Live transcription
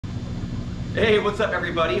Hey, what's up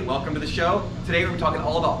everybody? Welcome to the show. Today we're talking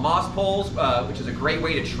all about moss poles, which is a great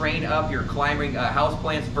way to train up your climbing house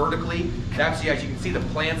plants vertically. Actually, as you can see, the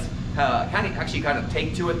plants kind of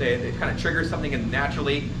take to it. They kind of trigger something and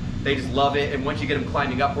naturally they just love it. And once you get them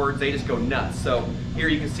climbing upwards, they just go nuts. So here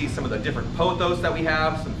you can see some of the different pothos that we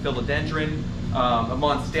have, some philodendron, a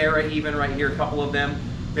monstera even right here, a couple of them.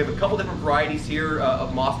 We have a couple different varieties here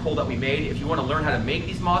of moss pole that we made. If you want to learn how to make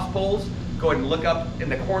these moss poles, go ahead and look up in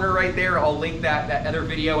the corner right there. I'll link that other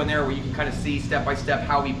video in there where you can kind of see step by step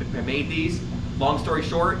how we made these. Long story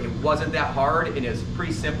short, it wasn't that hard. It is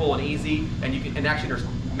pretty simple and easy, and actually there's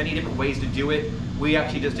many different ways to do it. We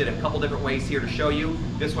actually just did a couple different ways here to show you.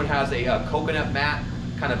 This one has a coconut mat,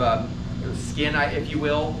 kind of a skin, if you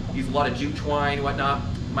will. Use a lot of jute twine and whatnot.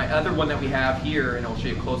 My other one that we have here, and I'll show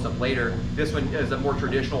you a close up later, this one is a more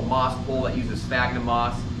traditional moss pole that uses sphagnum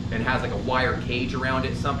moss and has like a wire cage around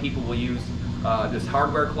it. Some people will use this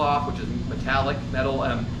hardware cloth, which is metallic metal.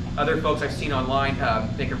 Other folks I've seen online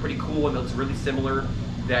think are pretty cool and looks really similar,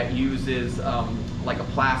 that uses like a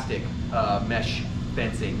plastic mesh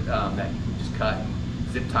fencing that you can just cut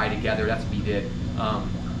and zip tie together. That's what we did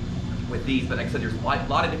with these. But like I said, there's a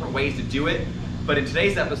lot of different ways to do it. But in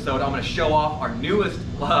today's episode, I'm going to show off our newest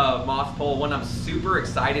moss pole, one I'm super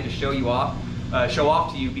excited to show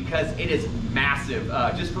off to you because it is massive.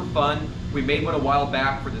 Just for fun, we made one a while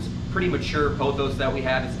back for this pretty mature pothos that we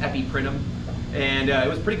had, this Epiprinum, and it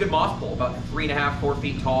was a pretty good moss pole, about 3.5, 4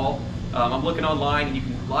 feet tall. I'm looking online,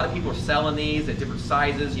 and a lot of people are selling these at different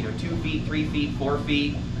sizes, 2 feet, 3 feet, 4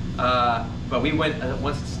 feet. But we went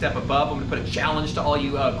one step above. I'm going to put a challenge to all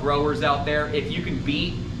you growers out there. If you can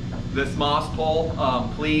beat this moss pole,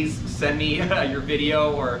 please send me your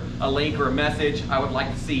video or a link or a message. I would like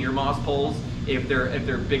to see your moss poles if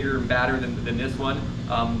they're bigger and badder than this one.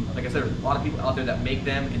 Like I said, there's a lot of people out there that make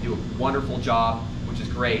them and do a wonderful job, which is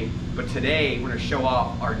great. But today we're going to show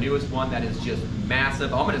off our newest one that is just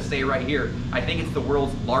massive. I'm going to say right here, I think it's the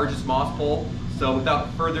world's largest moss pole. So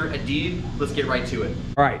without further ado, let's get right to it.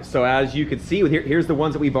 All right, so as you can see, here's the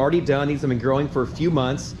ones that we've already done. These have been growing for a few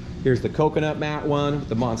months. Here's the coconut mat one with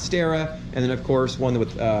the monstera, and then of course one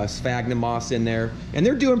with sphagnum moss in there. And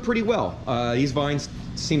they're doing pretty well. These vines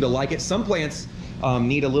seem to like it. Some plants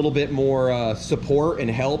need a little bit more support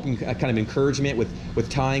and help and kind of encouragement with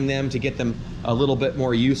tying them to get them a little bit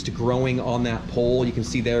more used to growing on that pole. You can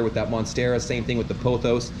see there with that monstera, same thing with the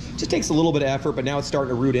pothos. Just takes a little bit of effort, but now it's starting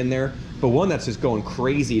to root in there. But one that's just going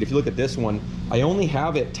crazy, if you look at this one, I only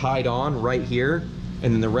have it tied on right here,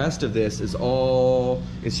 and then the rest of this is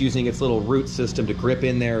it's using its little root system to grip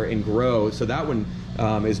in there and grow. So that one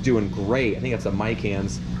is doing great. I think that's a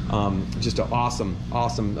Mycans. Just an awesome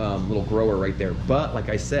little grower right there. But like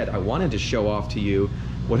I said, I wanted to show off to you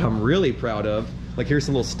what I'm really proud of. Like here's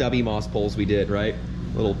some little stubby moss poles we did, right?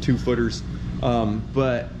 Little 2-footers.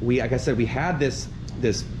 But like I said, we had this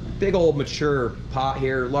big old mature pot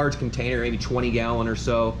here, large container, maybe 20 gallon or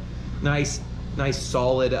so. Nice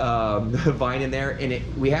solid vine in there. And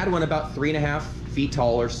we had one about 3.5 feet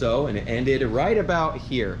tall or so, and it ended right about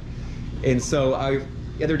here. And so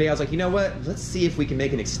the other day I was like, you know what, let's see if we can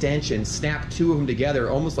make an extension, snap 2 of them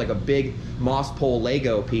together, almost like a big moss pole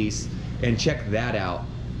Lego piece, and check that out.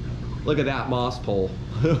 Look at that moss pole.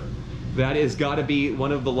 That has got to be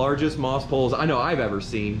one of the largest moss poles I know I've ever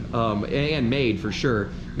seen, and made for sure.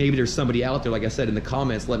 Maybe there's somebody out there, like I said, in the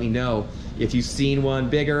comments, let me know if you've seen one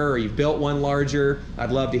bigger or you've built one larger.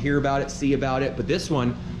 I'd love to hear about it, see about it. But this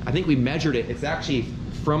one, I think we measured it. It's actually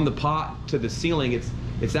from the pot to the ceiling,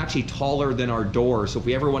 it's actually taller than our door. So if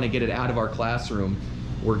we ever want to get it out of our classroom,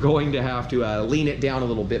 we're going to have to lean it down a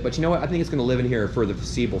little bit. But you know what? I think it's going to live in here for the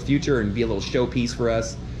foreseeable future and be a little showpiece for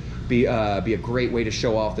us. Be a great way to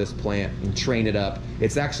show off this plant and train it up.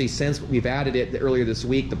 It's actually, since we've added it earlier this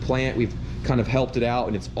week, the plant, we've kind of helped it out,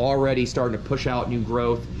 and it's already starting to push out new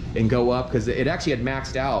growth and go up, because it actually had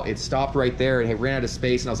maxed out. It stopped right there and it ran out of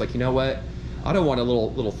space, and I was like, you know what? I don't want a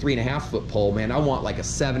little 3.5 foot pole, man. I want like a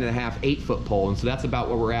 7.5, 8 foot pole. And so that's about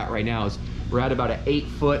where we're at right now. Is we're at about an 8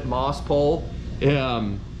 foot moss pole.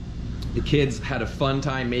 The kids had a fun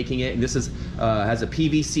time making it, and this is has a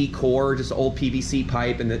PVC core, just old PVC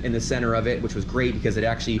pipe in the center of it, which was great because it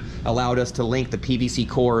actually allowed us to link the PVC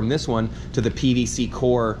core in this one to the PVC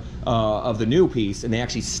core of the new piece, and they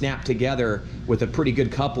actually snap together with a pretty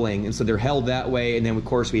good coupling, and so they're held that way. And then of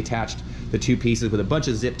course we attached the 2 pieces with a bunch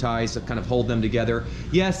of zip ties to kind of hold them together.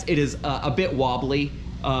 Yes, it is a bit wobbly.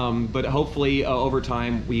 But hopefully over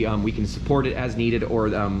time we can support it as needed, or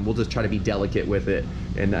we'll just try to be delicate with it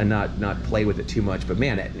and not play with it too much. But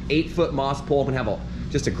man, an 8 foot moss pole, I'm gonna have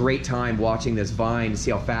just a great time watching this vine to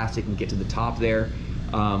see how fast it can get to the top there.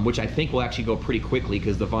 which I think will actually go pretty quickly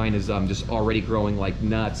because the vine is just already growing like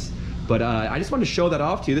nuts. But I just wanted to show that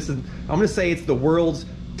off to you. This is, I'm gonna say it's the world's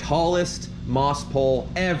tallest moss pole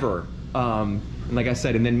ever. And like I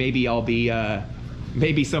said, and then maybe I'll be,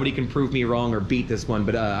 maybe somebody can prove me wrong or beat this one,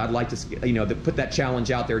 but I'd like to, you know, put that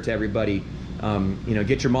challenge out there to everybody. You know,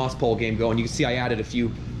 get your moss pole game going. You can see I added a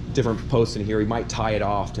few different posts in here. We might tie it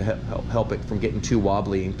off to help it from getting too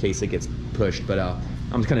wobbly in case it gets pushed, but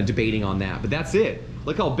I'm kind of debating on that. But that's it.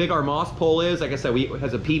 Look how big our moss pole is. Like I said, it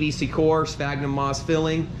has a PVC core, sphagnum moss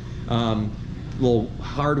filling, little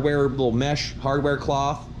hardware, little mesh hardware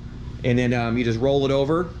cloth, and then you just roll it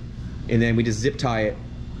over, and then we just zip tie it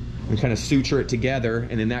and kind of suture it together,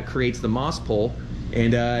 and then that creates the moss pole.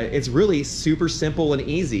 And it's really super simple and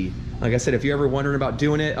easy. Like I said, if you're ever wondering about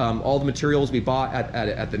doing it, all the materials we bought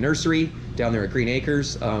at the nursery down there at Green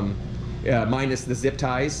Acres, minus the zip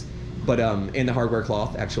ties, but and the hardware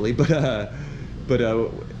cloth actually, but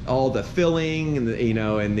all the filling and the, you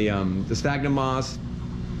know, and the sphagnum moss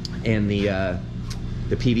and the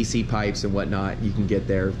PVC pipes and whatnot, you can get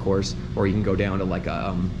there, of course, or you can go down to like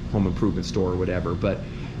a home improvement store or whatever. But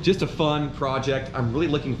just a fun project. I'm really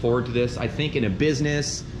looking forward to this. I think in a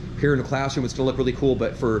business, here in the classroom, it's gonna look really cool,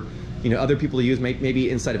 but for, you know, other people to use, maybe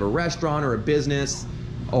inside of a restaurant or a business,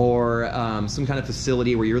 or some kind of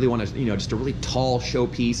facility where you really want to, you know, just a really tall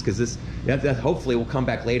showpiece, because that hopefully will come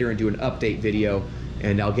back later and do an update video,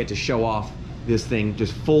 and I'll get to show off this thing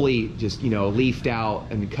just fully, just, you know, leafed out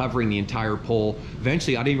and covering the entire pole.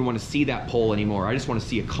 Eventually, I don't even want to see that pole anymore. I just want to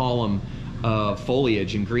see a column of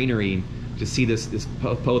foliage and greenery to see this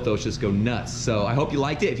pothos just go nuts. So I hope you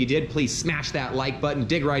liked it. If you did, please smash that like button,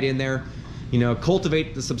 dig right in there. You know,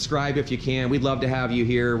 cultivate the subscribe if you can. We'd love to have you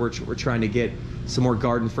here. We're trying to get some more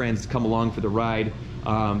garden friends to come along for the ride.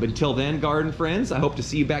 But until then, garden friends, I hope to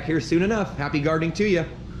see you back here soon enough. Happy gardening to you.